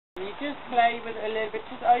You just play with it a little bit,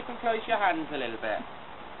 just open, close your hands a little bit.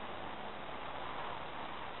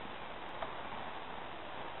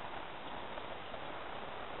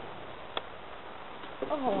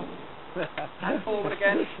 Oh. And forward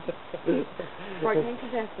again. Frightening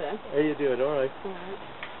to death there. How you doing? All right. All right.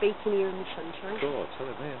 Baking here in the sunshine. God,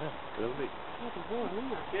 telling me, isn't it? Lovely. Bloody warm,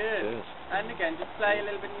 isn't it? Good. Yes. And again, just play a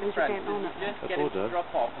little bit in Where's it front. getting on it? Just That's get it all to done.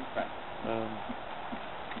 drop off in front.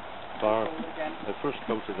 Bar. Forward again. I first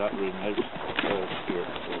come to that room house here.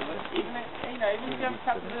 Even if, even if you have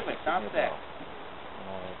tap a little bit, that's it.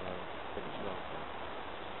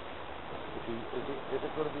 Is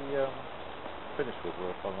it going to be finished with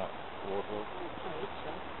work on that wardrobe? I hope so.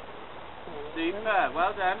 Super,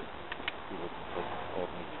 well done. He wouldn't put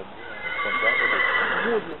ordinary contract with it.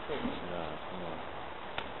 Wouldn't it? No, no.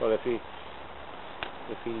 Well, if he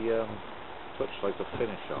touched like the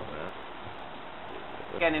finish on there.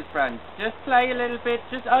 Again in front. Just play a little bit,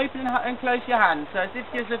 just open and close your hands. So as if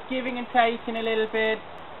you're sort of giving and taking a little bit.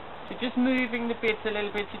 So just moving the bits a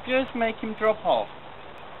little bit to just make him drop off.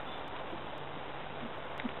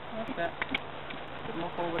 That's it. A bit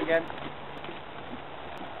more forward again.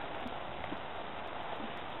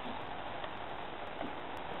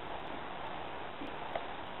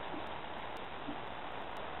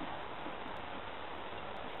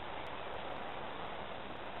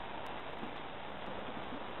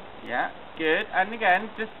 Yeah, good. And again,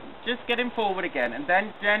 just get him forward again, and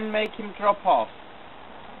then make him drop off.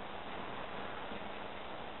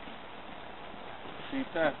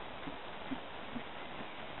 Super.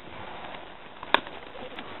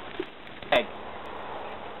 Egg.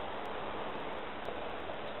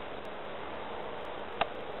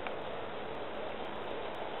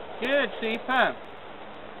 Good, super.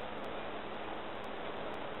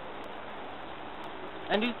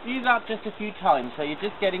 And you do that just a few times, so you're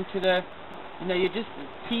just getting to the, you're just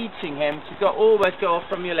teaching him to always go off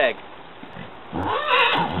from your leg.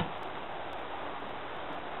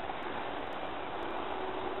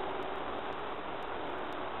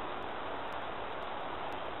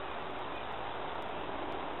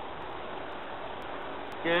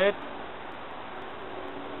 Good.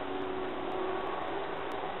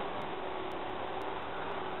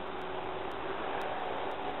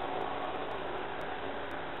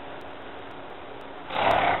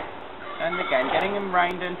 And again, getting him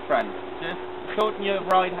reined in front. Just shorten your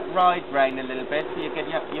ride rein a little bit so you get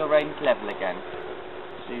your reins level again.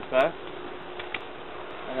 Super.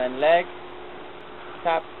 And then leg,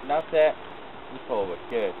 tap, that's it, and forward.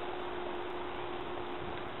 Good.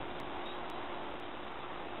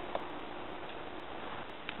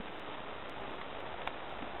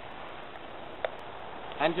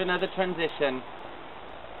 And do another transition.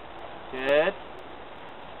 Good.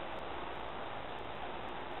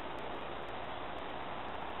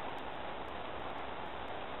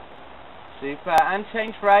 Super, and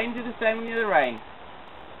change rein, do the same with the other rein.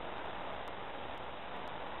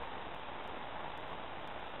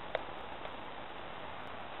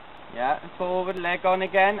 Yeah, and forward, leg on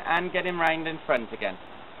again, and get him reined in front again.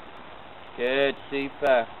 Good,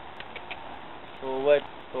 super. Forward,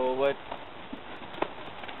 forward.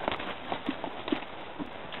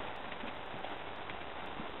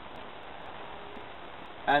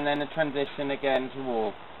 And then a transition again to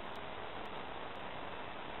walk.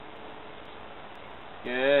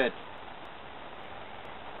 Good.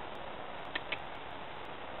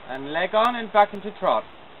 And leg on and back into trot.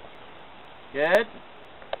 Good.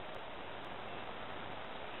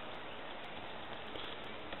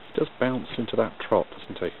 He does bounce into that trot,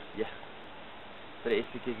 doesn't he? Yeah. But it's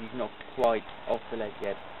because he's not quite off the leg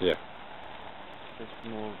yet. Yeah. Just the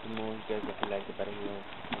more he goes off the leg, the better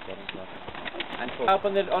he'll get into it. And up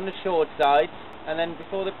on the short side, and then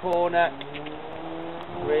before the corner,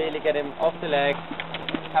 really get him off the leg.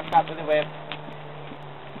 Tap tap with the whip.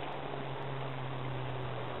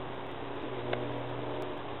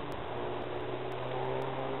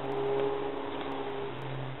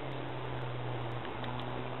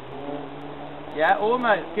 Yeah,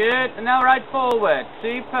 almost. Good. And now right forward.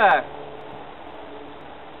 Super.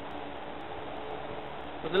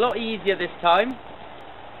 It was a lot easier this time.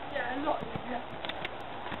 Yeah, a lot easier.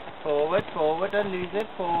 Forward, forward, don't lose it.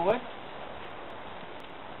 Forward.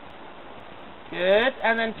 Good,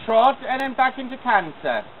 and then trot, and then back into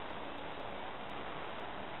canter.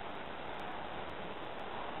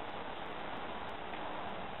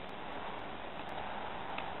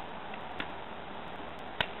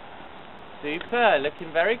 Super,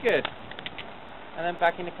 looking very good. And then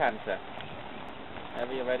back into canter.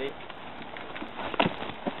 Whenever you're ready.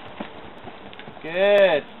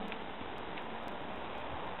 Good.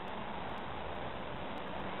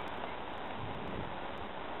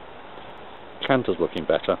 Canter's looking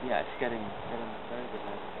better. Yeah, it's getting very good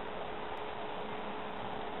now.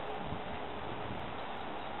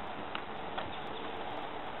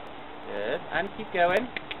 Good, and keep going.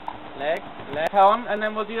 Leg on, and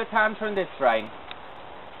then we'll do a canter in this rein.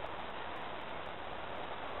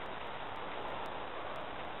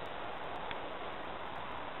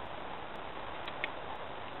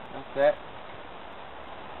 That's it.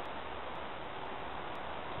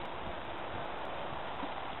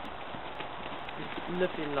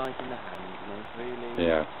 Lovely light in the hand, you know, it's really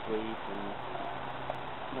Yeah. sweet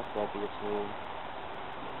and not wobbly at all.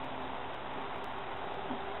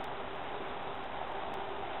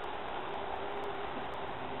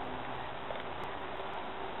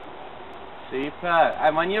 Super,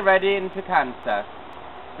 and when you're ready into canter.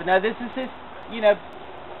 But now this is just, you know,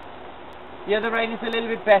 the other rein is a little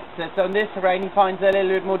bit better, so on this rein he finds it a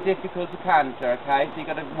little bit more difficult to canter, okay? So you've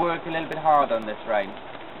got to work a little bit hard on this rein.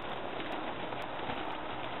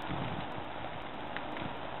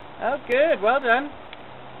 Oh, good. Well done.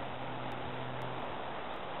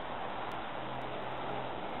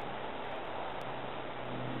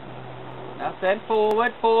 Now then,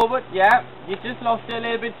 forward, forward. Yeah, you just lost it a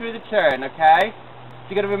little bit through the turn, okay? So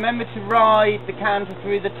you've got to remember to ride the canter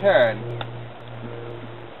through the turn.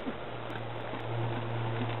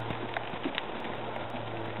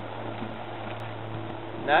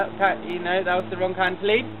 No, you know, that was the wrong canter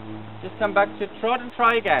lead. Just come back to a trot and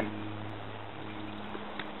try again.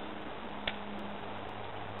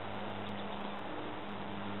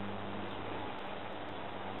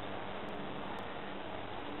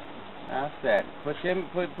 That's it. Push him,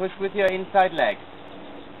 push with your inside leg.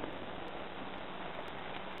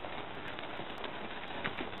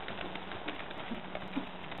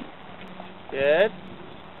 Good.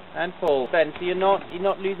 And full. Bend, so you're not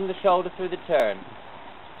losing the shoulder through the turn.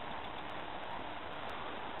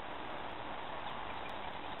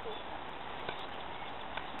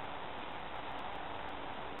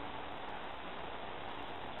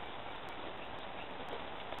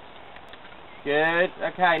 Good.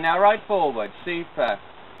 Okay, now right forward. Super.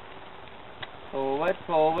 Forward,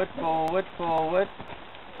 forward, forward, forward.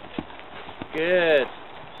 Good.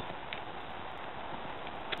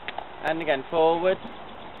 And again, forward.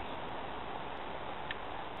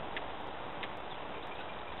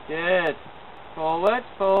 Good. Forward,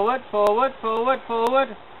 forward, forward, forward,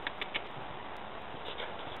 forward.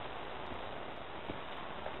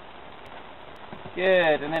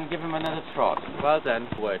 Good. And then give him another trot. Well done.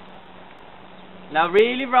 Forward. Now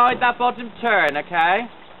really ride that bottom turn, okay?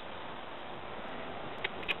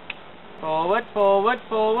 Forward, forward,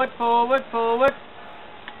 forward, forward, forward.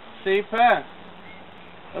 Super.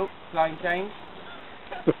 Oh, flying change.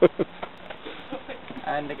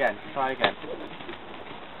 And again, try again.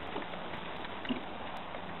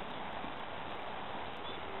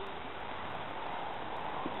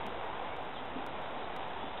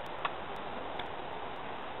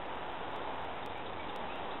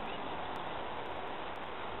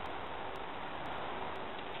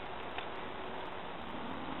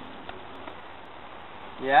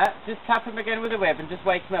 Yeah, just tap him again with a whip and just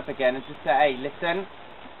wake him up again and just say, hey, listen.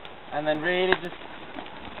 And then really just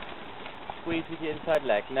squeeze with your inside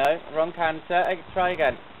leg. No, wrong canter. Try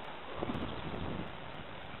again.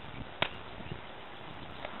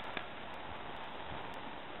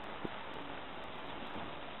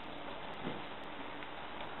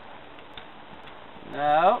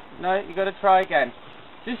 No, you got to try again.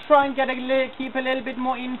 Just try and keep a little bit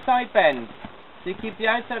more inside bend. So you keep the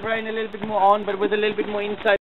outside rein a little bit more on, but with a little bit more inside